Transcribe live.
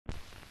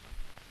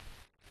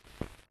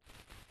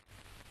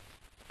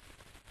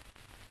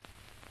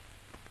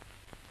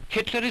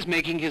Hitler is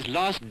making his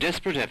last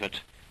desperate effort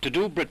to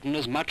do Britain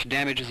as much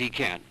damage as he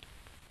can.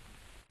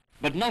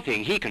 But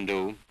nothing he can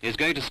do is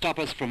going to stop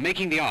us from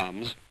making the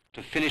arms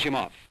to finish him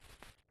off.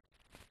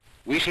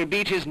 We shall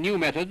beat his new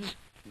methods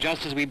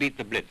just as we beat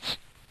the Blitz.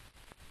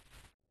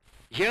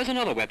 Here's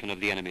another weapon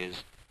of the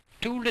enemy's,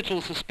 too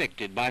little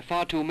suspected by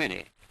far too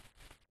many.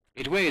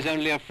 It weighs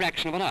only a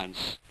fraction of an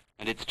ounce,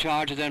 and its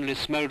charge is only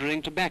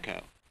smouldering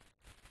tobacco.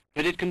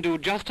 But it can do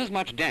just as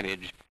much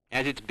damage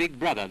as its big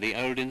brother, the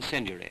old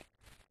incendiary.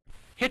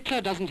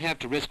 Hitler doesn't have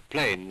to risk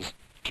planes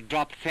to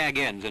drop fag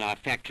ends in our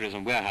factories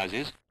and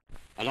warehouses.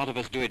 A lot of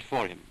us do it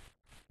for him.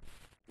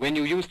 When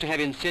you used to have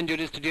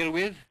incendiaries to deal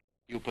with,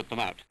 you put them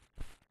out.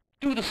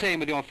 Do the same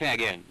with your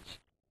fag ends.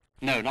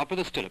 No, not with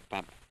a stirrup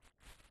pump.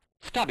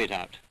 Stub it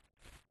out,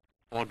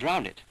 or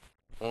drown it,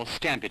 or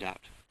stamp it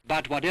out.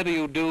 But whatever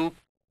you do,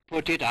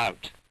 put it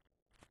out.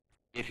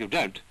 If you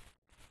don't,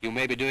 you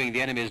may be doing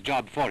the enemy's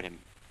job for him.